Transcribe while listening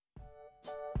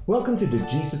Welcome to the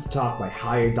Jesus Talk by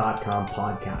Higher.com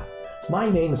podcast. My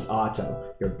name is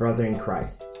Otto, your brother in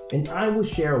Christ, and I will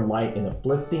share light and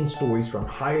uplifting stories from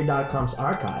Higher.com's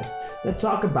archives that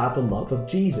talk about the love of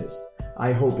Jesus.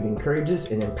 I hope it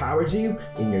encourages and empowers you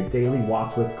in your daily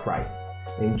walk with Christ.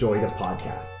 Enjoy the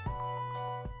podcast.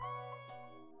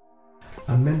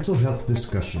 A mental health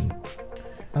discussion.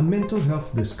 A mental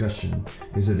health discussion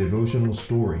is a devotional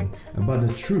story about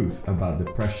the truth about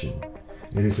depression.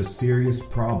 It is a serious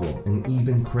problem and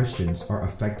even Christians are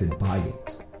affected by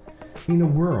it. In a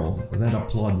world that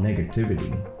applauds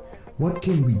negativity, what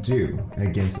can we do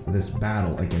against this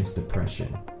battle against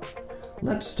depression?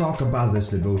 Let's talk about this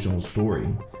devotional story,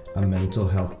 a mental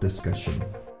health discussion.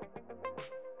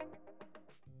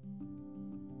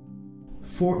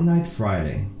 Fortnight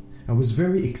Friday. I was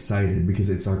very excited because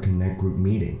it's our Connect Group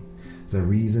meeting. The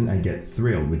reason I get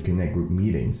thrilled with Connect Group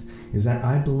meetings is that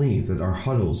I believe that our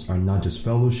huddles are not just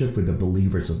fellowship with the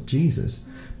believers of Jesus,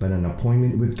 but an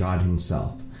appointment with God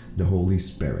Himself, the Holy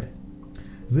Spirit.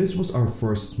 This was our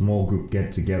first small group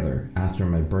get-together after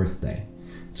my birthday.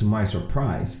 To my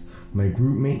surprise, my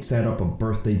group mate set up a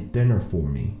birthday dinner for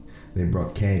me. They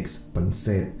brought cakes,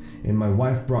 pancit, and my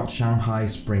wife brought Shanghai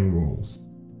spring rolls.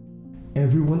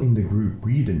 Everyone in the group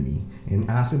greeted me and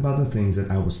asked about the things that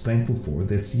I was thankful for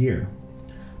this year.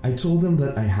 I told them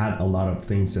that I had a lot of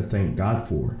things to thank God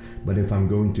for, but if I'm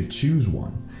going to choose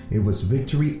one, it was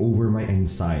victory over my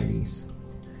anxieties.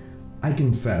 I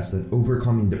confess that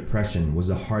overcoming depression was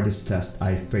the hardest test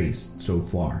I faced so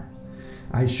far.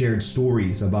 I shared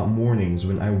stories about mornings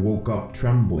when I woke up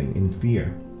trembling in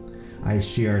fear. I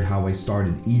shared how I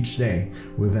started each day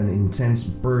with an intense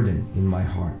burden in my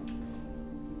heart.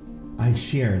 I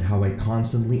shared how I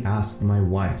constantly asked my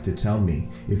wife to tell me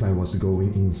if I was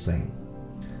going insane.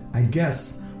 I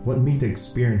guess what made the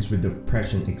experience with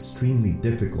depression extremely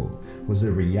difficult was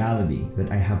the reality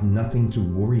that I have nothing to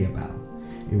worry about.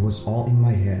 It was all in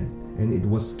my head and it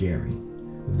was scary,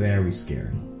 very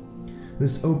scary.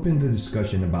 This opened the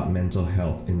discussion about mental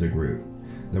health in the group.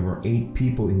 There were 8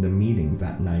 people in the meeting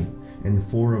that night and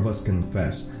 4 of us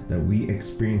confessed that we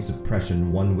experienced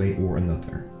depression one way or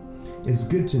another.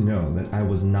 It's good to know that I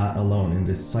was not alone in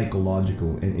this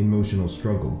psychological and emotional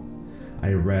struggle.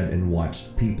 I read and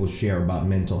watched people share about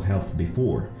mental health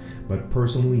before, but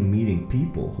personally meeting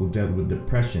people who dealt with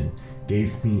depression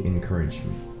gave me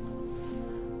encouragement.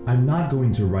 I'm not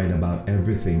going to write about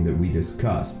everything that we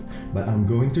discussed, but I'm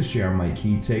going to share my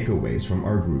key takeaways from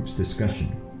our group's discussion.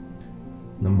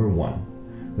 Number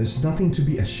 1. There's nothing to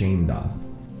be ashamed of.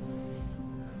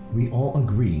 We all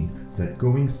agreed that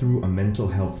going through a mental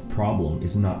health problem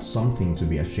is not something to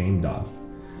be ashamed of.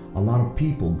 A lot of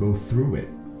people go through it.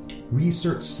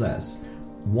 Research says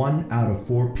 1 out of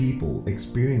 4 people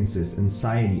experiences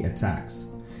anxiety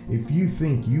attacks. If you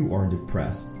think you are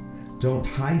depressed, don't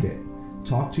hide it.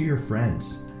 Talk to your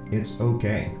friends. It's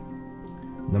okay.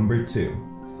 Number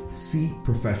 2. Seek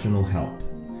professional help.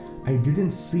 I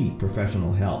didn't seek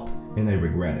professional help and I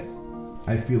regret it.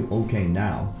 I feel okay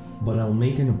now, but I'll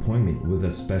make an appointment with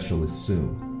a specialist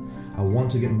soon. I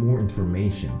want to get more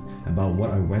information about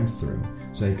what I went through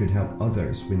so I could help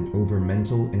others win over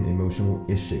mental and emotional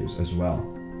issues as well.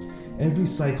 Every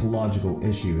psychological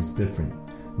issue is different.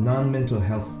 Non-mental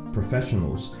health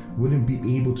professionals wouldn't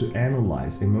be able to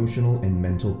analyze emotional and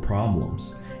mental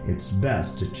problems. It's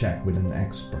best to check with an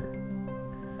expert.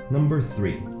 Number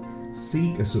 3.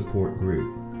 Seek a support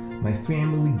group. My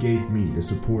family gave me the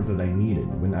support that I needed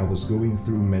when I was going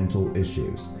through mental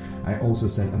issues. I also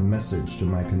sent a message to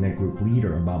my Connect Group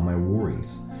leader about my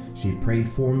worries. She prayed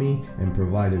for me and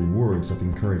provided words of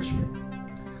encouragement.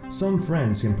 Some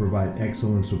friends can provide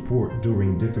excellent support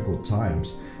during difficult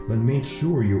times, but make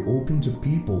sure you're open to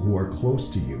people who are close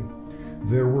to you.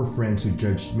 There were friends who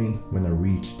judged me when I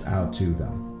reached out to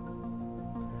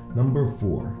them. Number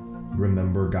 4.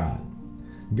 Remember God.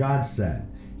 God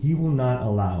said, He will not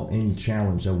allow any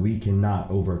challenge that we cannot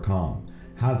overcome.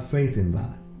 Have faith in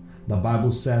that. The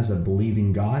Bible says that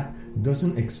believing God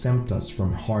doesn't exempt us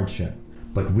from hardship,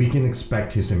 but we can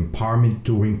expect His empowerment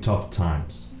during tough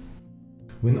times.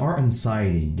 When our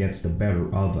anxiety gets the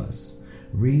better of us,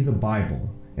 read the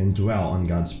Bible and dwell on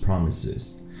God's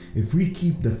promises. If we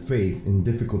keep the faith in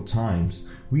difficult times,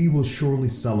 we will surely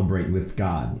celebrate with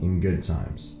God in good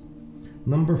times.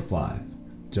 Number 5.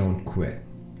 Don't quit.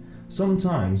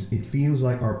 Sometimes it feels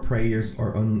like our prayers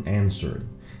are unanswered.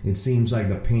 It seems like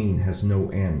the pain has no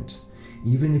end.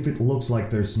 Even if it looks like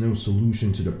there's no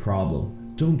solution to the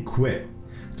problem, don't quit.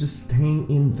 Just hang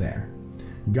in there.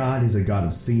 God is a God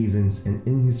of seasons, and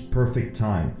in His perfect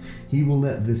time, He will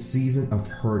let this season of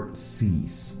hurt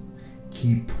cease.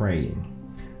 Keep praying.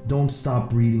 Don't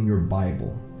stop reading your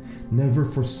Bible. Never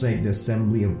forsake the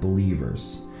assembly of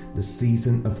believers. The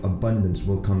season of abundance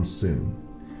will come soon.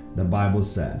 The Bible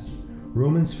says,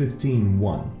 Romans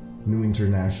 15:1, New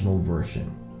International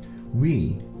Version,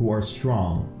 we who are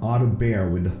strong ought to bear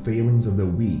with the failings of the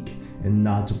weak and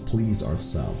not to please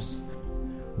ourselves.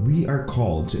 We are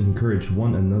called to encourage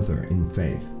one another in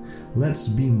faith. Let's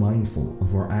be mindful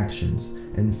of our actions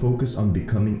and focus on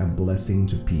becoming a blessing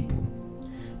to people.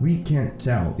 We can't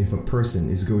tell if a person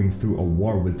is going through a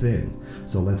war within,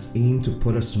 so let's aim to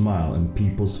put a smile on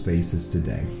people's faces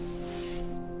today.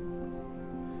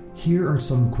 Here are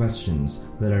some questions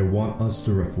that I want us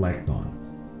to reflect on.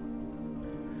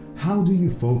 How do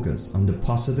you focus on the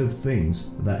positive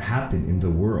things that happen in the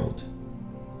world?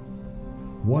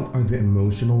 What are the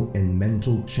emotional and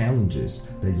mental challenges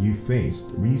that you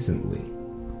faced recently?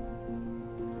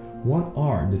 What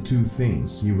are the 2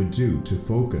 things you would do to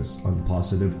focus on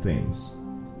positive things?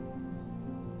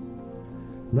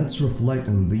 Let's reflect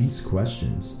on these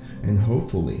questions, and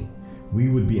hopefully, we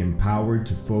would be empowered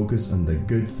to focus on the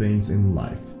good things in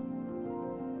life.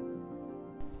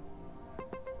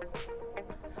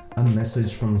 A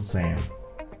message from Sam.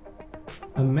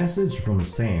 A message from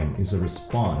Sam is a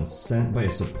response sent by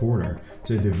a supporter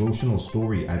to a devotional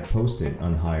story I posted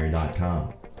on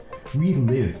Higher.com. We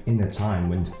live in a time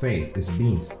when faith is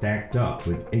being stacked up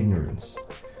with ignorance.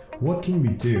 What can we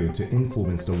do to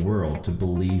influence the world to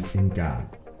believe in God?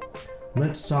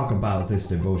 Let's talk about this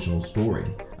devotional story,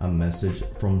 a message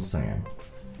from Sam.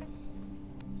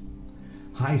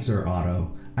 Hi Sir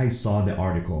Otto, I saw the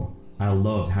article. I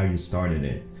loved how you started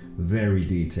it. Very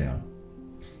detailed.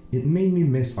 It made me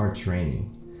miss our training.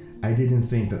 I didn't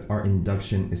think that our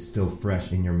induction is still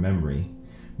fresh in your memory,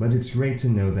 but it's great to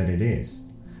know that it is.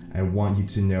 I want you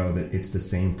to know that it's the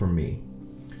same for me.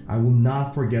 I will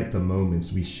not forget the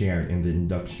moments we shared in the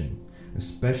induction,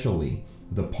 especially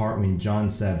the part when John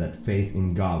said that faith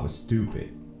in God was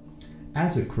stupid.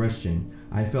 As a Christian,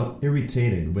 I felt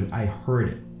irritated when I heard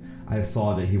it. I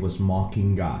thought that he was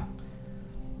mocking God.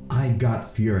 I got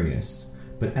furious,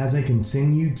 but as I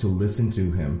continued to listen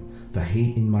to him, the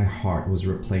hate in my heart was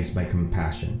replaced by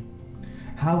compassion.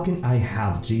 How can I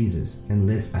have Jesus and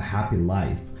live a happy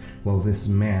life while this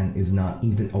man is not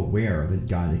even aware that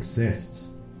God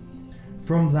exists?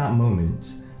 From that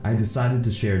moment, I decided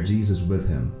to share Jesus with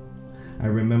him. I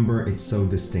remember it so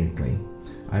distinctly.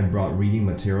 I brought reading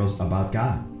materials about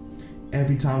God.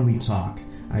 Every time we talk,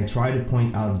 I try to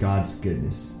point out God's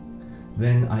goodness.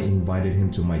 Then I invited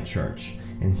him to my church,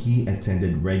 and he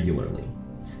attended regularly.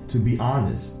 To be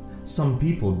honest, some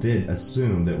people did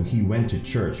assume that he went to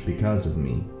church because of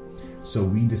me. So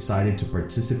we decided to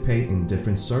participate in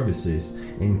different services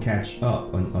and catch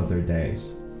up on other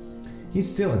days. He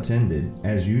still attended,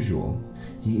 as usual.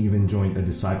 He even joined a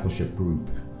discipleship group.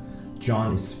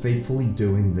 John is faithfully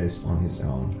doing this on his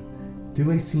own.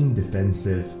 Do I seem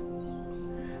defensive?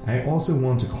 I also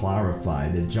want to clarify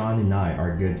that John and I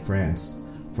are good friends.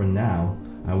 For now,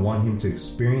 I want him to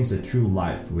experience a true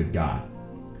life with God.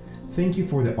 Thank you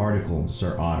for the article,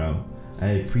 Sir Otto. I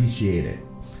appreciate it.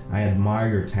 I admire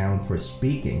your talent for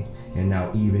speaking and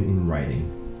now even in writing.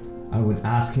 I would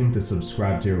ask him to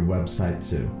subscribe to your website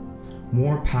too.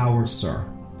 More power, sir.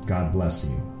 God bless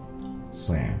you.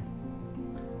 Sam.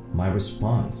 My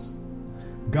response: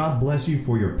 God bless you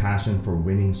for your passion for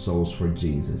winning souls for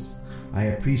Jesus. I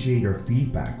appreciate your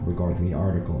feedback regarding the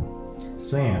article.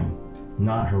 Sam,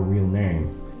 not her real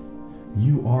name.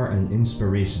 You are an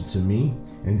inspiration to me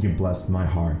and you blessed my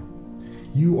heart.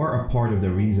 You are a part of the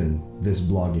reason this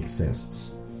blog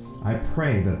exists. I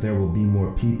pray that there will be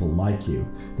more people like you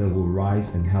that will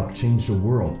rise and help change the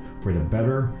world for the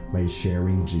better by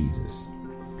sharing Jesus.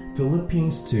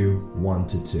 Philippians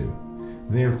 2:1-2.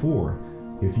 Therefore,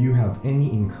 if you have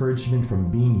any encouragement from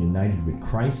being united with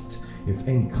Christ, if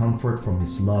any comfort from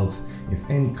his love, if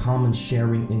any common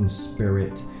sharing in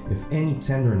spirit, if any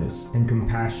tenderness and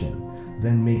compassion,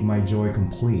 then make my joy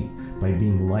complete by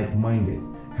being like-minded,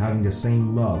 having the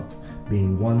same love,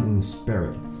 being one in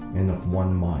spirit and of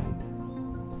one mind.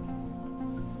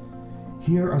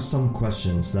 Here are some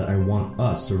questions that I want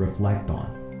us to reflect on.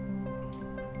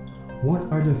 What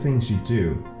are the things you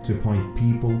do to point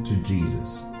people to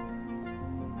Jesus?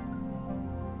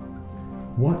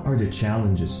 What are the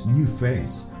challenges you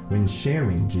face when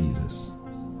sharing Jesus?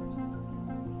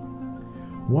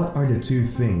 What are the 2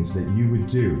 things that you would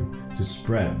do to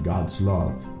spread God's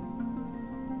love?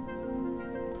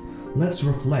 Let's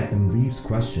reflect on these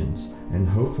questions and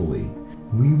hopefully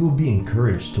we will be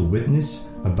encouraged to witness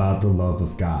about the love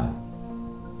of God.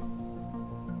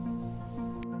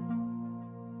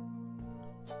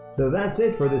 So that's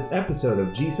it for this episode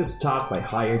of Jesus Talk by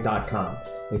Higher.com.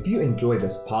 If you enjoy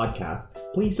this podcast,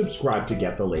 please subscribe to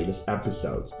get the latest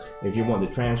episodes. If you want the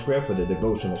transcript for the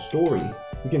devotional stories,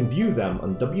 you can view them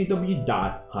on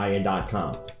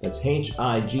www.higher.com. That's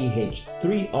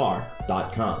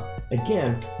HIGH3R.com.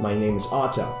 Again, my name is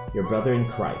Otto, your brother in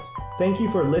Christ. Thank you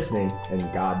for listening, and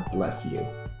God bless you.